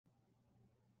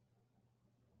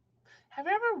Have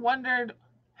you ever wondered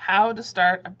how to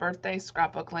start a birthday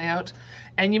scrapbook layout?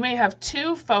 And you may have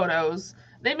two photos,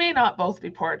 they may not both be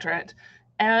portrait,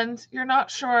 and you're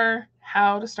not sure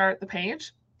how to start the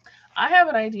page? I have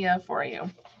an idea for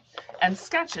you, and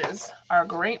sketches are a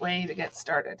great way to get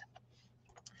started.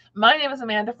 My name is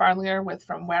Amanda Farlinger with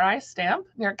From Where I Stamp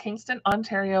near Kingston,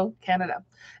 Ontario, Canada.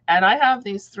 And I have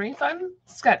these three fun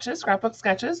sketches, scrapbook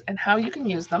sketches, and how you can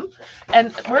use them.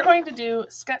 And we're going to do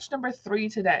sketch number 3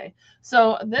 today.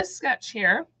 So this sketch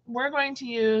here, we're going to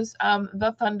use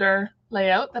the Thunder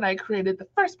layout that I created the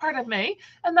first part of May,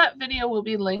 and that video will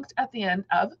be linked at the end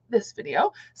of this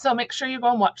video. So make sure you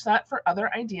go and watch that for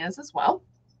other ideas as well.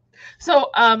 So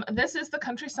this is the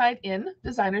Countryside Inn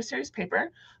Designer Series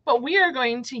paper, but we are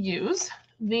going to use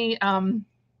the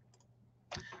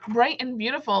Bright and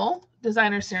Beautiful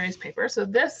Designer Series paper. So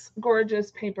this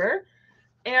gorgeous paper,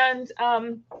 and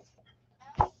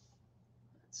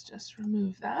let's just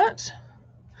remove that.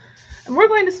 And we're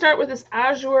going to start with this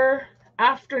Azure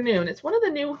Afternoon. It's one of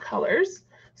the new colors.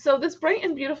 So this Bright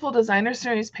and Beautiful Designer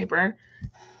Series paper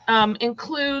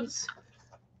includes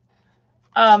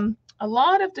a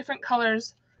lot of different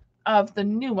colors of the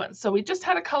new ones. So we just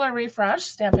had a color refresh,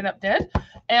 Stampin' Up did,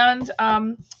 and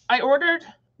I ordered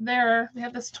they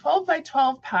have this 12 by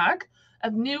 12 pack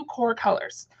of new core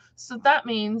colors. So that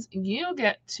means you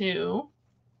get to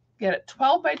get a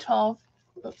 12 by 12,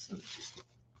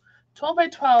 12 by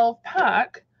 12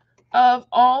 pack of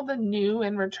all the new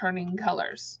and returning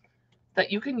colors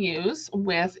that you can use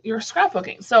with your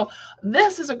scrapbooking. So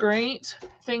this is a great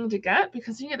thing to get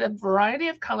because you get a variety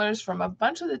of colors from a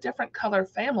bunch of the different color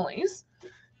families,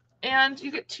 and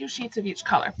you get 2 sheets of each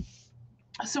color.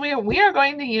 So we are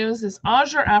going to use this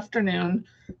Azure Afternoon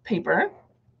paper,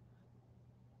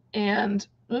 and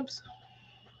oops,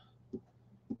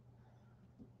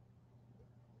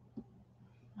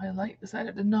 my light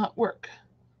decided to not work.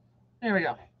 There we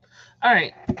go. All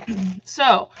right,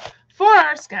 so for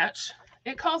our sketch,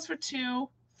 it calls for 2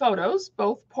 photos,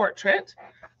 both portrait,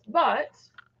 but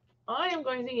I am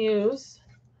going to use,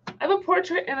 I have a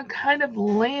portrait and a kind of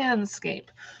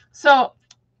landscape. So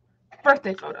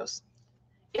birthday photos.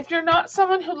 If you're not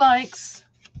someone who likes,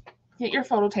 get your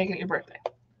photo taken at your birthday.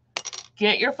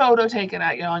 Get your photo taken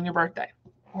at you on your birthday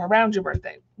or around your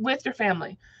birthday with your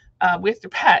family, with your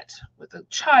pet, with a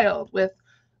child, with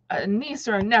a niece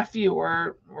or a nephew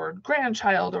or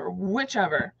grandchild or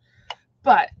whichever.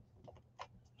 But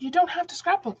you don't have to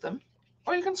scrapbook them,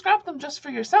 or you can scrap them just for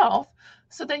yourself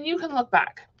so then you can look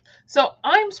back. So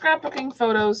I'm scrapbooking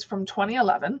photos from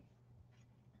 2011,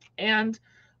 and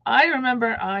I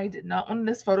remember I did not want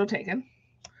this photo taken,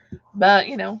 but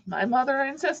you know, my mother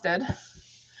insisted.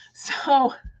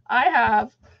 So I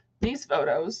have these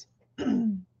photos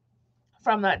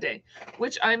from that day,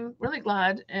 which I'm really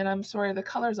glad, and I'm sorry the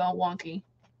color's all wonky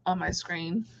on my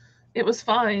screen. It was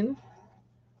fine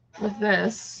with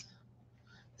this.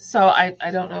 So I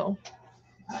don't know.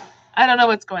 I don't know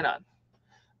what's going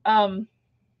on.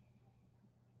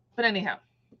 But anyhow.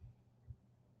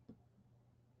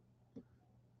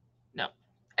 No.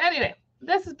 Anyway,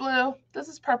 this is blue. This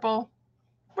is purple.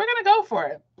 We're going to go for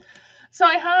it. So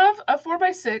I have a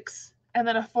 4x6 and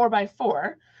then a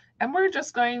 4x4. And we're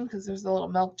just going, because there's a little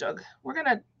milk jug, we're going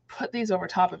to put these over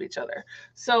top of each other.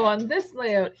 So on this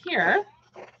layout here,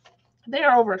 they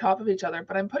are over top of each other,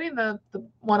 but I'm putting the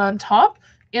one on top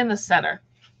in the center.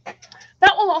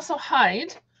 That will also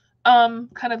hide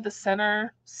kind of the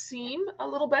center seam a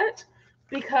little bit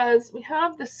because we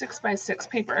have this 6x6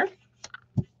 paper,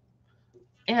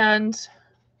 and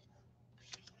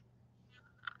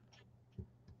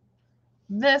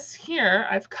this here,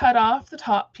 I've cut off the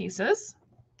top pieces,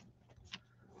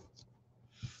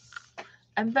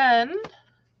 and then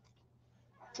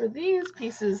for these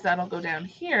pieces that'll go down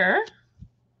here,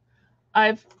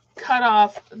 I've cut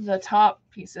off the top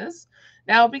pieces.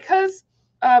 Now, because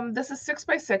this is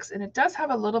 6x6 and it does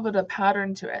have a little bit of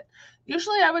pattern to it,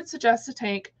 usually I would suggest to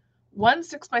take one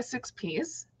 6x6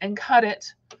 piece and cut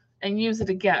it and use it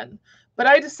again. But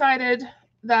I decided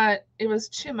that it was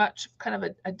too much kind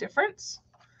of a difference,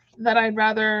 that I'd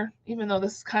rather, even though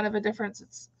this is kind of a difference,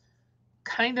 it's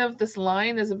kind of, this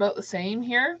line is about the same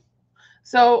here.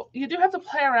 So you do have to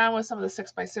play around with some of the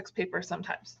 6x6 paper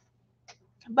sometimes.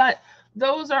 But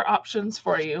those are options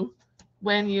for you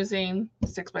when using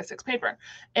 6x6 paper.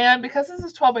 And because this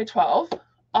is 12x12,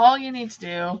 all you need to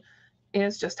do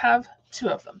is just have 2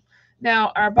 of them.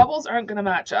 Now, our bubbles aren't going to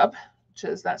match up,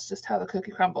 that's just how the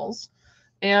cookie crumbles.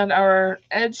 And our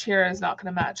edge here is not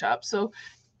going to match up. So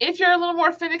if you're a little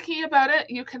more finicky about it,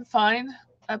 you can find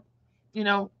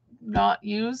not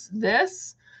use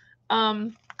this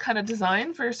kind of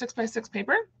design for your 6x6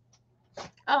 paper.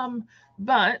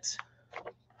 But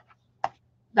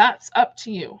that's up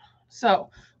to you. So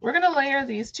we're going to layer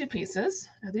these two pieces.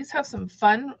 Now these have some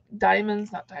fun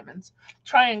diamonds, not diamonds,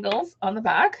 triangles on the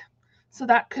back. So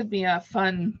that could be a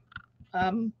fun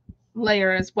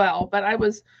layer as well. But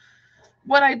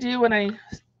what I do when I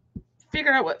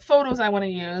figure out what photos I want to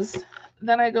use,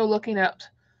 then I go looking at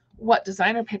what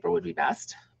designer paper would be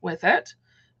best with it,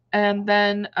 and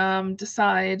then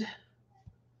decide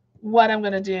what I'm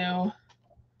going to do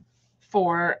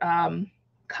for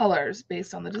colors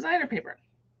based on the designer paper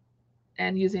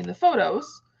and using the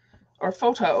photos or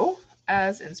photo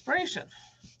as inspiration.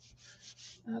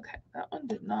 Okay, that one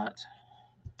did not.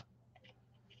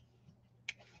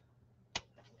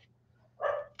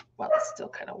 Well, it's still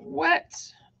kind of wet.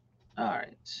 All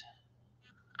right.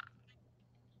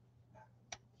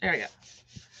 There we go.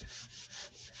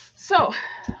 So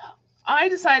I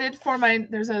decided for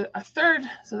there's a third,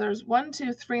 so there's 1,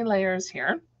 2, 3 layers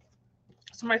here.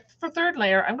 So for third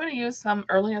layer, I'm going to use some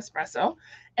early espresso,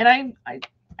 and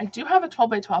I do have a 12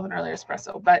 by 12 in early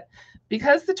espresso, but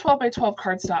because the 12 by 12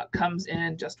 cardstock comes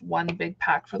in just one big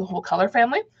pack for the whole color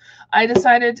family, I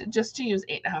decided just to use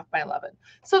 8.5 by 11.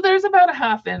 So there's about a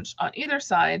 1/2 inch on either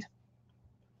side.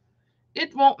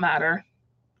 It won't matter.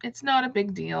 It's not a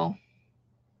big deal.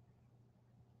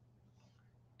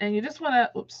 And you just want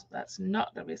to, oops, that's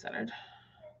not going to be centered.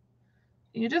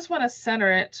 You just want to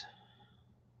center it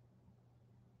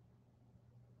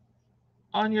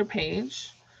on your page.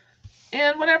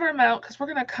 And whatever amount, because we're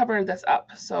going to cover this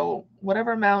up. So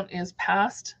whatever amount is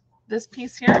past this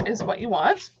piece here is what you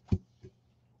want.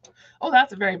 Oh,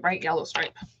 that's a very bright yellow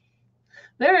stripe.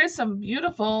 There is some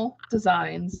beautiful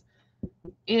designs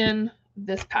in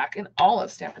this pack, in all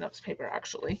of Stampin' Up's paper,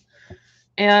 actually.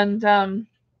 And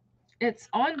it's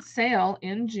on sale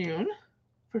in June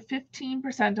for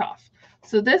 15% off.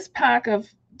 So this pack of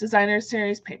Designer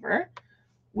Series paper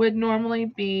would normally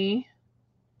be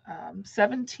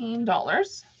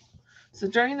 $17. So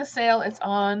during the sale, it's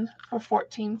on for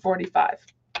 $14.45.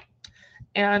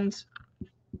 And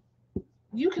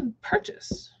you can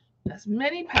purchase as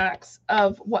many packs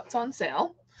of what's on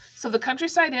sale. So the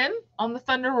Countryside Inn on the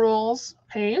Thunder Rules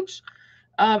page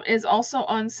is also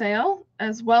on sale,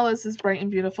 as well as this Bright and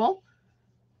Beautiful.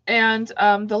 And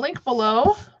the link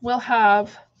below will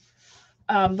have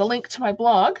the link to my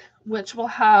blog, which will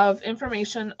have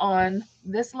information on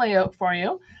this layout for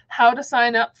you, how to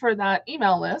sign up for that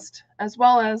email list, as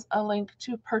well as a link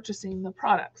to purchasing the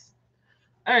products.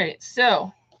 All right,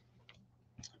 so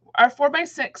our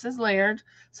 4x6 is layered.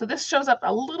 So this shows up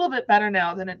a little bit better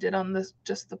now than it did on this,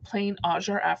 just the plain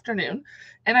Azure Afternoon.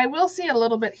 And I will see a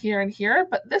little bit here and here,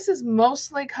 but this is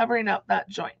mostly covering up that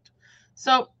joint.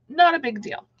 So not a big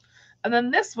deal. And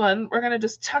then this one, we're going to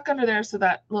just tuck under there so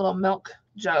that little milk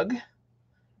jug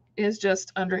is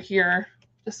just under here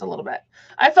just a little bit.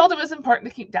 I felt it was important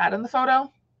to keep Dad in the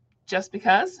photo just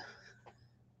because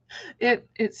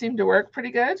it seemed to work pretty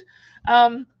good.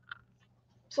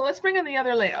 So let's bring in the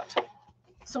other layout.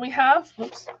 So we have,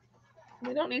 oops,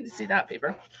 we don't need to see that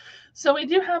paper. So we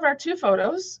do have our 2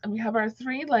 photos and we have our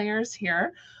 3 layers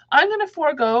here. I'm going to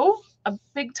forego a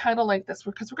big title like this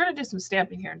because we're going to do some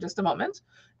stamping here in just a moment.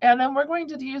 And then we're going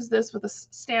to use this with a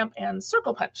stamp and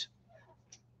circle punch.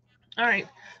 All right,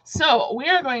 so we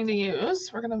are going to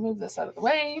use, we're going to move this out of the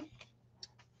way.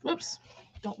 Whoops,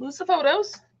 don't lose the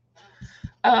photos.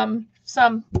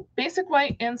 Some basic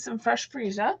white and some fresh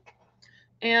freesia.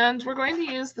 And we're going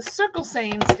to use the Circle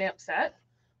Saying stamp set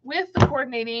with the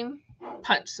coordinating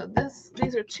punch. So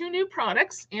these are 2 new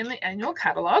products in the annual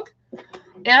catalog,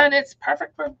 and it's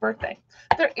perfect for birthday.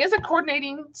 There is a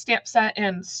coordinating stamp set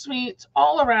and suite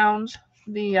all around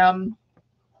the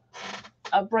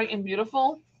Bright and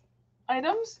Beautiful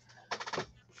items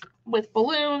with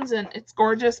balloons, and it's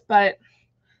gorgeous, but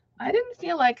I didn't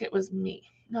feel like it was me,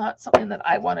 not something that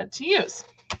I wanted to use.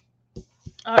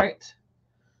 All right.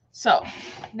 So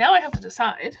now I have to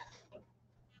decide,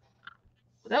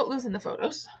 without losing the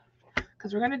photos,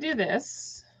 because we're going to do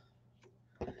this.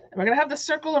 And we're going to have the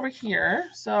circle over here.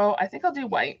 So I think I'll do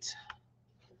white.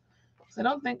 So I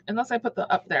don't think, unless I put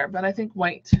the up there, but I think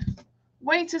white.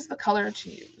 White is the color to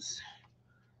use.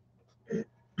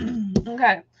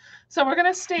 Okay. So we're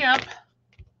going to stamp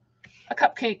a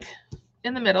cupcake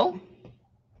in the middle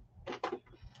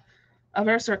of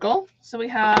our circle. So we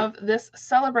have this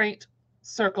Celebrate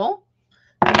circle,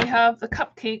 and we have the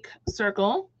cupcake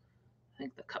circle. I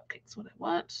think the cupcake's what I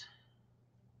want.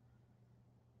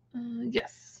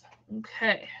 Yes.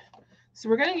 Okay. So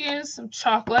we're going to use some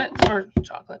chocolate early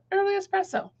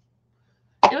espresso.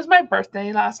 It was my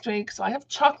birthday last week, so I have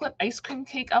chocolate ice cream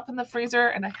cake up in the freezer,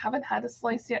 and I haven't had a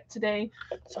slice yet today,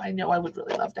 so I know I would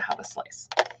really love to have a slice.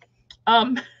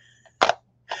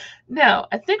 Now,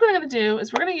 I think what I'm going to do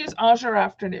is we're going to use Azure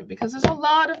Afternoon because there's a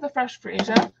lot of the fresh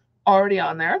freesia already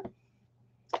on there.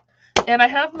 And I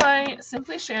have my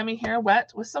Simply Chamois here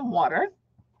wet with some water,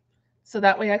 so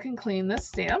that way I can clean this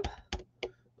stamp.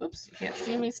 Oops, you can't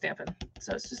see me stamping.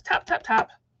 So it's just tap, tap, tap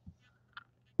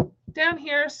down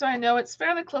here, so I know it's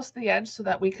fairly close to the edge so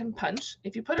that we can punch.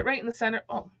 If you put it right in the center,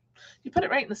 you put it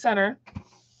right in the center,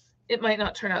 it might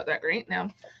not turn out that great. Now,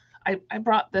 I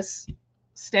brought this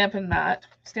Stampin'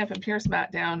 Pierce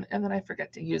mat down, and then I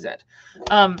forget to use it.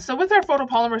 So with our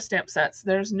photopolymer stamp sets,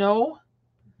 there's no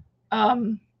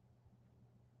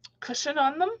cushion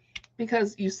on them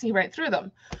because you see right through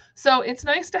them. So it's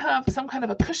nice to have some kind of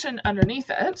a cushion underneath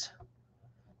it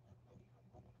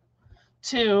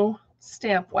to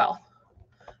stamp well.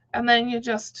 And then you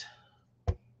just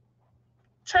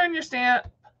turn your stamp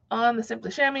on the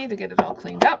Simply Chamois to get it all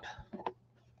cleaned up.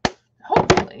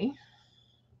 Hopefully,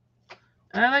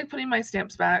 and I like putting my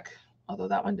stamps back, although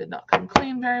that one did not come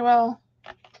clean very well.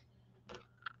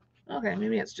 Okay,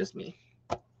 maybe it's just me.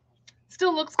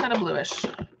 Still looks kind of bluish.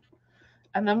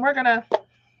 And then we're gonna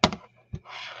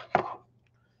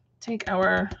take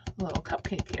our little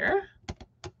cupcake here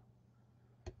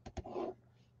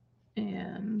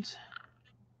and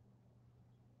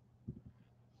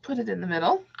put it in the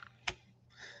middle.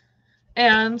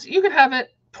 And you could have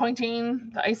it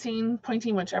pointing, the icing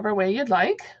pointing whichever way you'd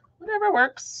like, whatever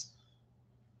works.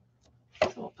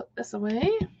 So we'll put this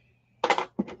away.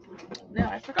 Now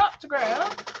I forgot to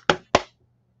grab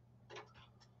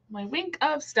my Wink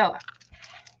of Stella.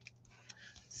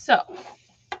 So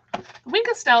the Wink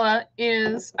of Stella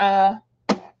is a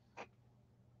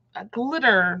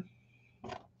glitter.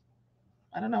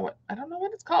 I don't know what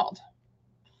it's called.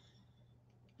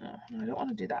 No, I don't want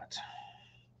to do that.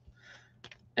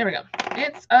 There we go.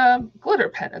 It's a glitter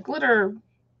pen, a glitter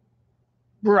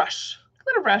brush.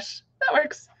 Glitter brush. That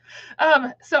works.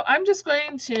 So I'm just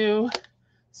going to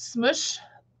smush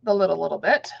the lid a little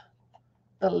bit,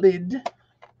 the lid,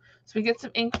 so we get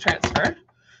some ink transfer.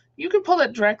 You can pull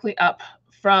it directly up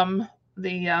from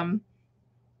the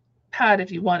pad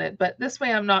if you wanted, but this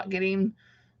way I'm not getting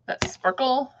that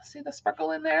sparkle. See the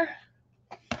sparkle in there?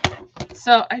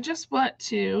 So I just want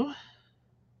to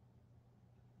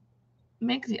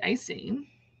make the icing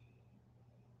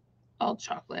all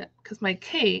chocolate because my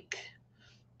cake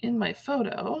in my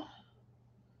photo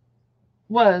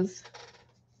was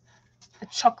a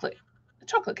chocolate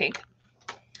cake.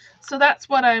 So that's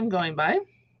what I'm going by.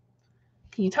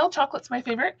 Can you tell chocolate's my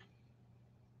favorite?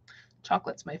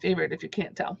 Chocolate's my favorite if you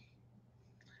can't tell.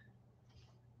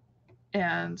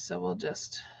 And so we'll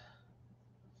just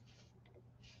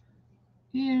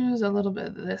use a little bit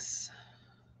of this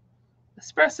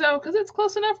espresso because it's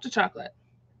close enough to chocolate.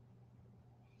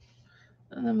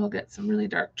 And then we'll get some really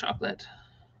dark chocolate.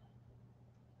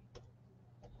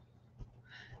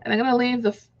 And I'm going to leave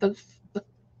the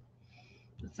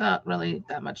it's not really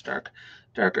that much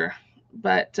darker,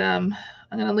 but I'm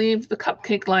going to leave the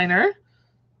cupcake liner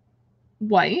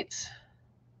white.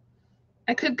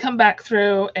 I could come back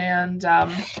through and,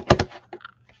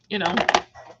 you know,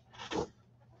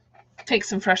 take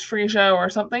some fresh freesia or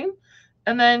something.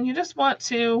 And then you just want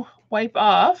to wipe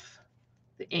off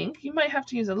the ink. You might have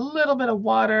to use a little bit of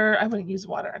water. I wouldn't use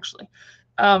water, actually.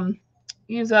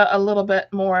 Use a little bit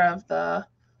more of the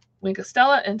Wink of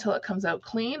Stella until it comes out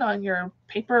clean on your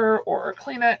paper or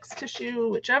Kleenex tissue,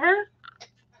 whichever.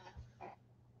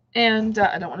 And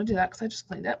I don't want to do that because I just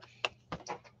cleaned it.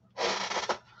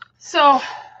 So,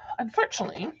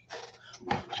 unfortunately,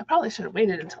 I probably should have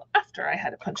waited until after I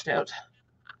had it punched out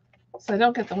so I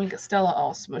don't get the Wink of Stella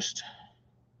all smushed.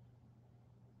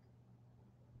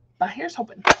 But here's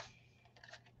hoping.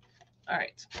 All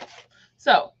right.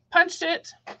 So, punched it.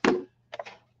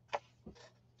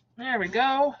 There we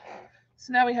go.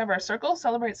 So now we have our circle.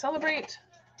 Celebrate, celebrate.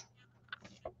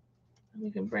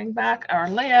 We can bring back our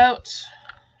layout.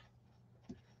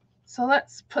 So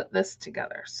let's put this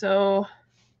together. So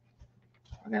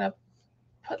we're going to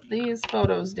put these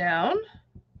photos down.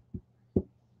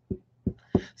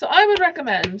 So I would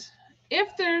recommend,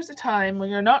 if there's a time when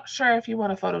you're not sure if you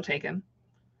want a photo taken,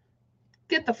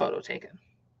 get the photo taken.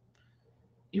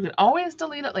 You can always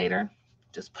delete it later.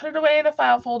 Just put it away in a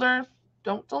file folder.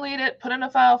 Don't delete it. Put it in a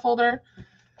file folder.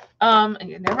 And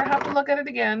you never have to look at it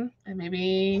again. And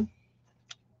maybe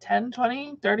 10,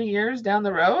 20, 30 years down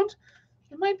the road,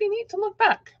 it might be neat to look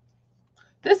back.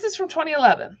 This is from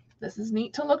 2011. This is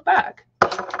neat to look back.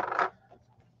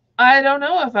 I don't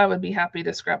know if I would be happy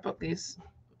to scrapbook these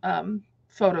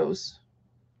photos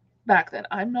back then.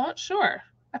 I'm not sure.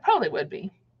 I probably would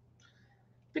be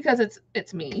because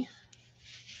it's me.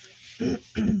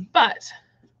 But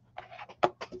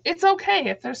it's okay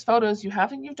if there's photos you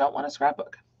have and you don't want a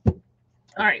scrapbook.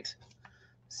 All right.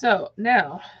 So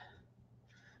now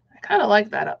I kind of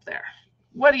like that up there.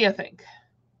 What do you think?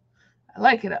 I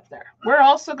like it up there. We're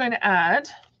also going to add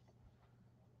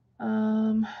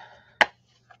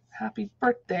happy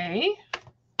birthday.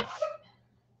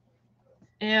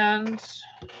 And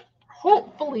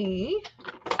hopefully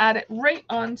add it right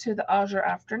onto the Azure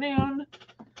Afternoon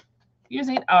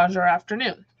using Azure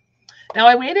Afternoon. Now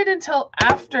I waited until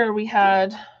after we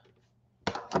had,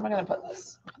 where am I going to put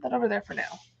this? Put that over there for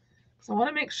now. So I want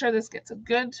to make sure this gets a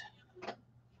good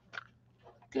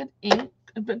ink,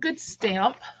 a good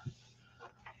stamp.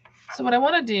 So what I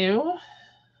want to do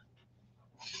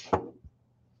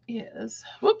is,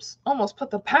 whoops, almost put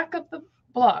the back of the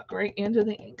block right into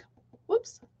the ink.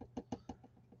 Whoops.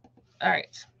 All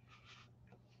right.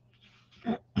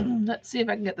 Let's see if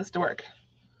I can get this to work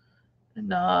and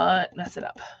not mess it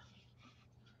up.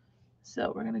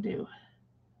 So we're going to do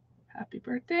happy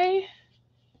birthday.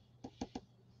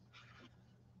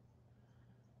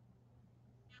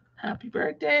 Happy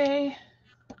birthday.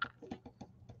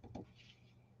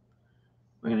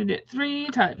 We're going to do it 3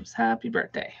 times. Happy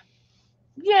birthday.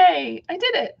 Yay, I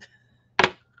did it.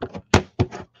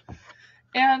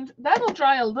 And that'll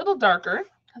dry a little darker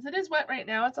because it is wet right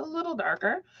now. It's a little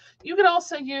darker. You could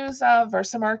also use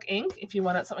Versamark ink if you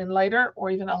wanted something lighter, or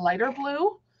even a lighter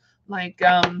blue, like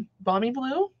Balmy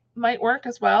Blue might work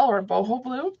as well, or Boho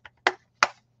Blue.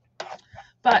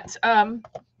 But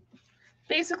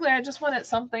basically, I just wanted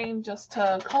something just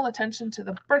to call attention to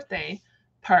the birthday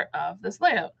part of this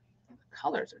layout. The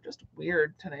colors are just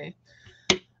weird today.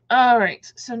 All right,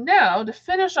 so now to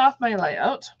finish off my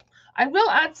layout, I will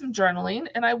add some journaling,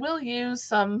 and I will use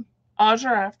some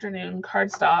Azure Afternoon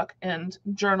cardstock and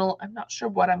journal. I'm not sure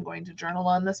what I'm going to journal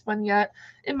on this one yet.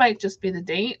 It might just be the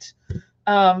date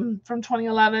from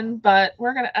 2011, but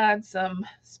we're going to add some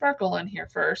sparkle in here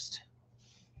first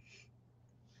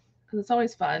because it's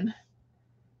always fun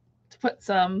to put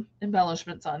some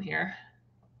embellishments on here.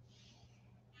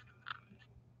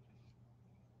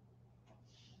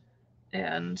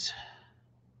 And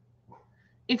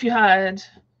if you had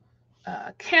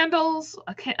candles,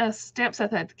 a stamp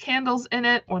set that had candles in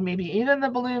it, or maybe even the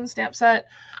balloon stamp set,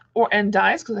 and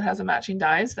dies, because it has a matching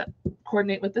dies that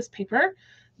coordinate with this paper,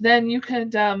 then you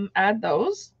could add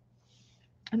those,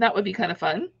 and that would be kind of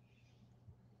fun.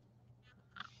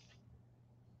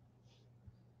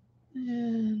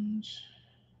 And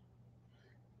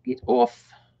get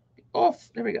off.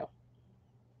 There we go.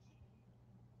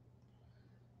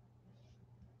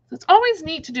 So it's always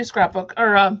neat to do scrapbook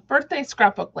or birthday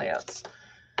scrapbook layouts,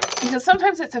 because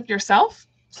sometimes it's of yourself,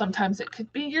 sometimes it could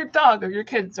be your dog or your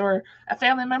kids or a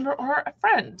family member or a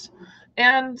friend.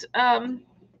 And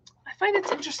I find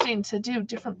it's interesting to do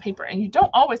different paper, and you don't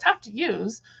always have to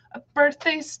use a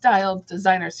birthday style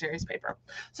designer series paper.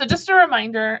 So just a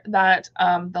reminder that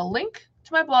the link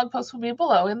to my blog post will be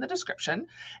below in the description,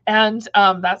 and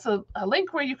that's a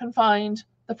link where you can find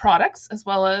the products, as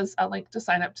well as a link to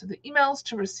sign up to the emails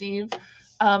to receive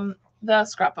the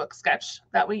scrapbook sketch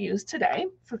that we used today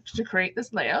to create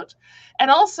this layout.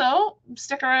 And also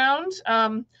stick around.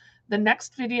 The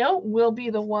next video will be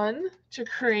the one to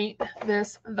create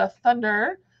the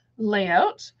Thunder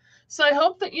layout. So I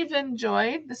hope that you've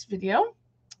enjoyed this video,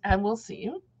 and we'll see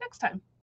you next time.